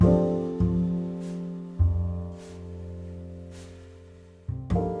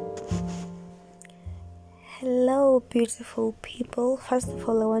Hello, beautiful people. First of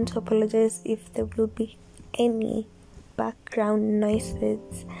all, I want to apologize if there will be any background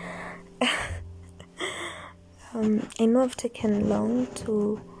noises. I know I've taken long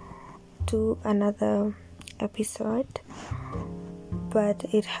to do another episode, but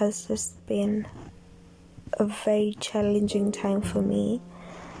it has just been a very challenging time for me.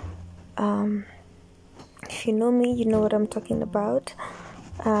 If you know me, you know what I'm talking about.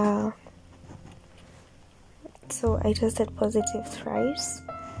 So I tested positive thrice,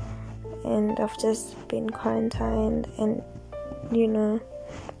 and I've just been quarantined and,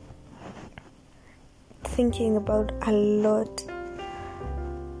 thinking about a lot.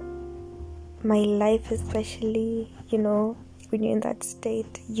 My life especially, when you're in that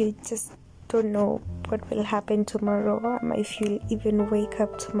state, you just don't know what will happen tomorrow, if you'll even wake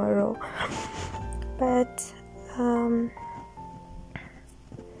up tomorrow. But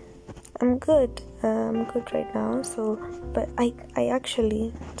I'm good. I'm good right now. So, but I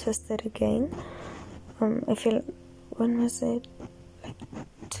actually tested again. I feel, when was it? Like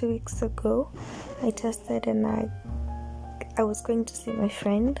 2 weeks ago, I tested, and I was going to see my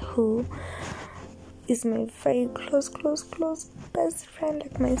friend, who is my very close best friend,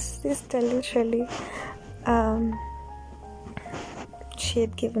 like my sister, literally.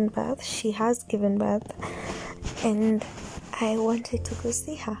 She has given birth, and I wanted to go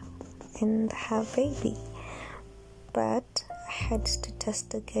see her and her baby, but I had to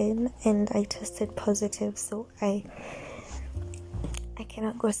test again, and I tested positive, so I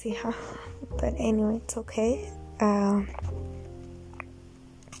cannot go see her. But anyway, it's okay.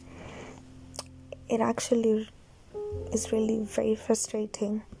 It actually is really very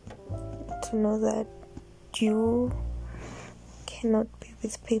frustrating to know that you cannot be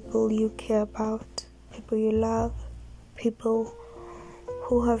with people you care about, people you love, people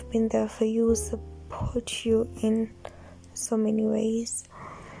who have been there for you, support you in so many ways.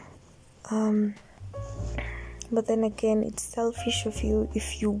 But then again, it's selfish of you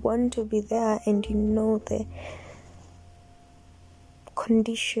if you want to be there and you know the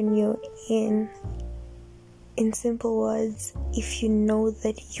condition you're in. In simple words, if you know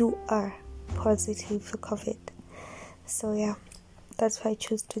that you are positive for COVID. So yeah, that's why I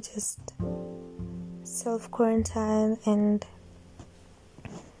choose to just self-quarantine and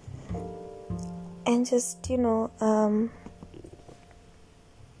just,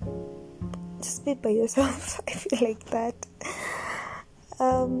 just be by yourself. I feel like that.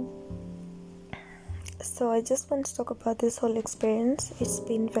 So I just want to talk about this whole experience. It's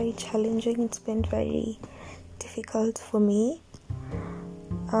been very challenging. It's been very difficult for me.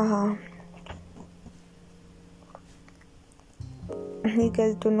 You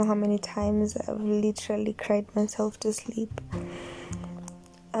guys don't know how many times I've literally cried myself to sleep.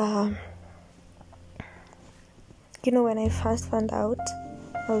 When I first found out,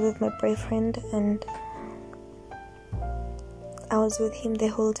 I was with my boyfriend, and I was with him the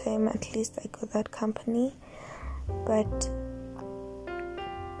whole time. At least I got that company. But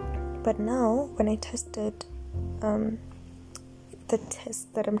now, when I tested, the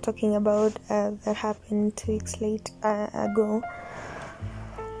test that I'm talking about, that happened 2 weeks ago,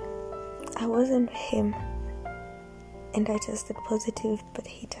 I wasn't with him, and I tested positive, but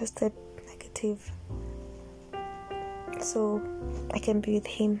he tested negative. So I can be with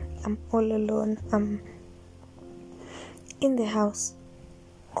him. I'm all alone. I'm in the house,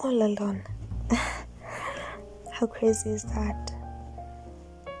 all alone. How crazy is that?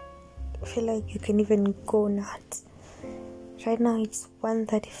 I feel like you can even go nuts. Right now it's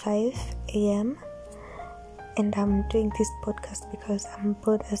 1:35 a.m. and I'm doing this podcast because I'm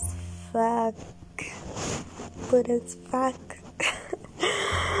bored as fuck.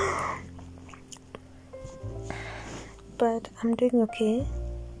 But I'm doing okay.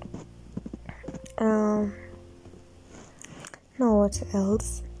 Now what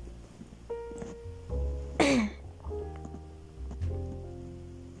else?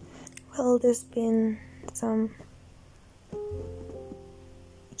 Well, there's been some,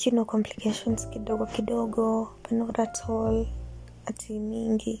 complications kidogo, but not at all ati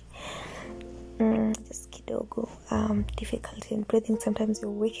mingi. Just kidogo. Difficulty in breathing. Sometimes you're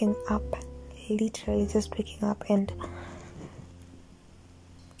waking up, literally just waking up, and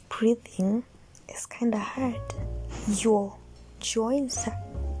breathing is kind of hard. Your joints are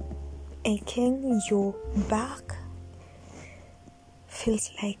aching, your back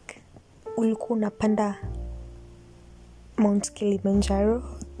feels like ulikuwa unapanda Mount Kilimanjaro.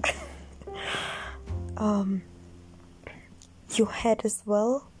 Your head as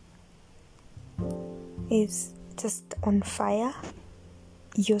well is just on fire.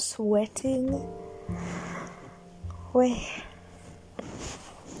 You're sweating. Way.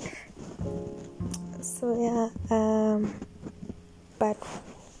 So yeah, but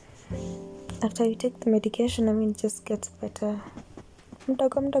after you take the medication, it just gets better.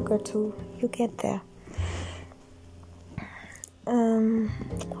 Mdogo too, you get there.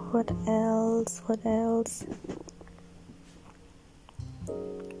 What else?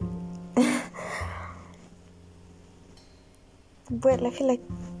 Well, I feel like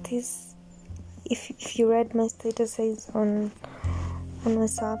this, if you read my statuses on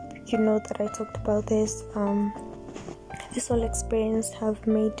WhatsApp, you know that I talked about this. This whole experience have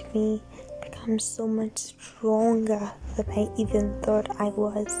made me become so much stronger than I even thought I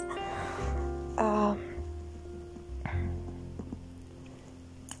was.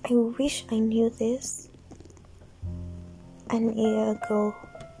 I wish I knew this an year ago.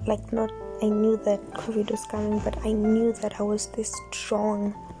 Like, not I knew that COVID was coming, but I knew that I was this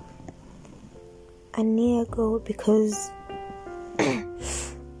strong a year ago, because I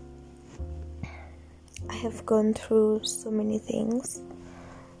have gone through so many things.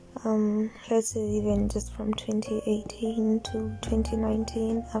 Let's say even just from 2018 to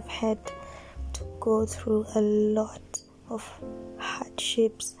 2019, I've had to go through a lot of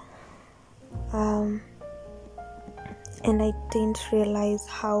hardships, and I didn't realize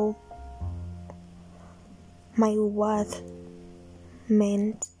how my worth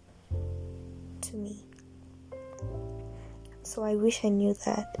meant to me. So I wish I knew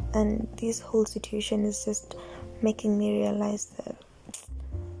that, and this whole situation is just making me realize that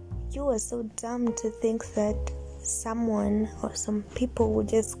you are so dumb to think that someone or some people will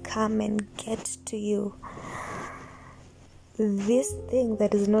just come and get to you. This thing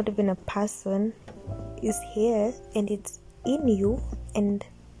that is not even a person is here, and it's in you, and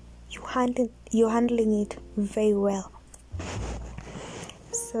you're handling it very well.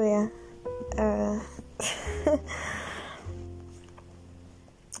 So yeah,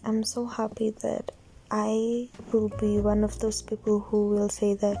 I'm so happy that I will be one of those people who will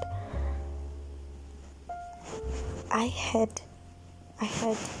say that I had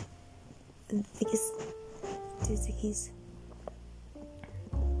this disease,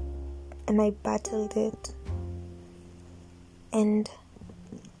 and I battled it, and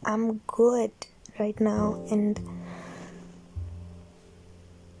I'm good right now, and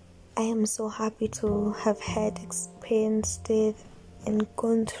I am so happy to have had experienced it and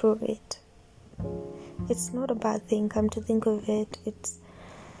gone through it. It's not a bad thing. Come to think of it, it's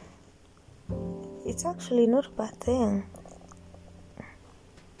actually not a bad thing.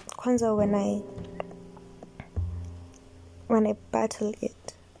 Kwanzaa, when I battle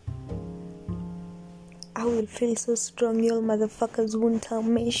it, I will feel so strong. Y'all motherfuckers won't tell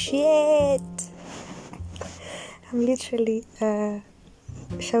me shit. I'm literally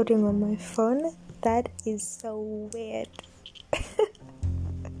shouting on my phone. That is so weird.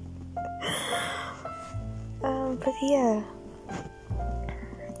 But yeah,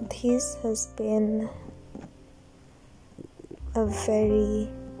 this has been a very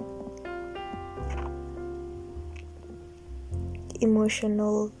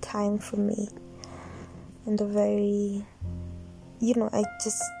emotional time for me, and a very, I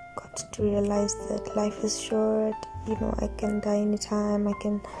just got to realize that life is short. I can die anytime. I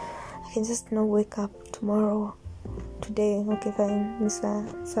can just not wake up tomorrow, today. Okay, fine, Mr.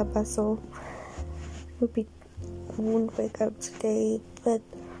 Sabaso, maybe I won't wake up today, but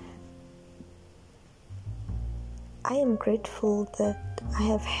I am grateful that I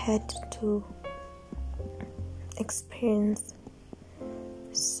have had to experience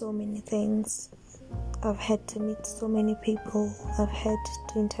so many things. I've had to meet so many people. I've had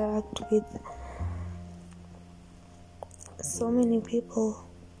to interact with so many people.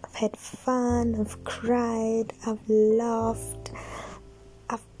 I've had fun, I've cried, I've laughed,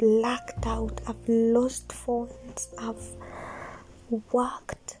 I've blacked out, I've lost phones, I've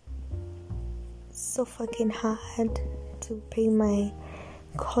worked so fucking hard to pay my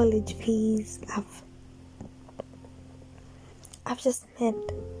college fees. I've just been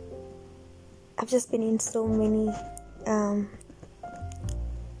in so many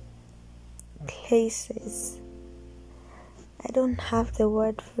places. I don't have the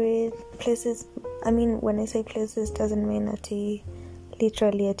word for it. Places, when I say places, doesn't mean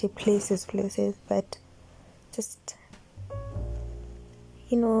literally at places, but just,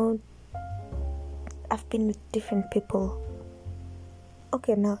 I've been with different people.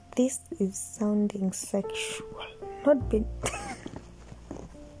 Okay, now this is sounding sexual. Not been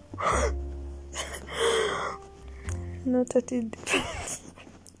not that it depends.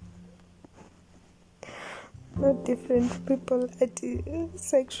 Not different people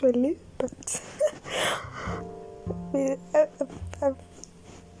sexually, but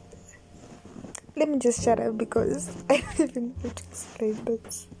let me just shut up because I don't even know how to explain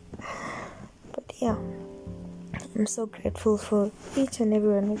this. But yeah, I'm so grateful for each and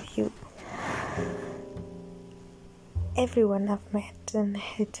every one of you. Everyone I've met and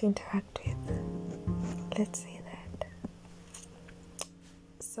had to interact with. Let's say that.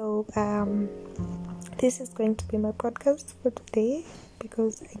 So, this is going to be my podcast for today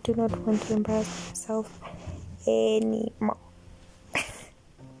because I do not want to embarrass myself anymore.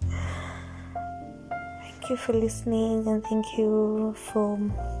 Thank you for listening, and thank you for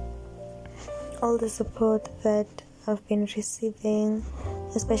all the support that I've been receiving,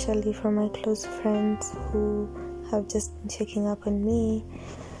 especially from my close friends who have just been checking up on me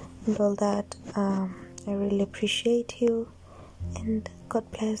and all that. I really appreciate you, and God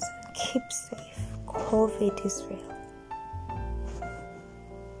bless and keep safe. COVID is real.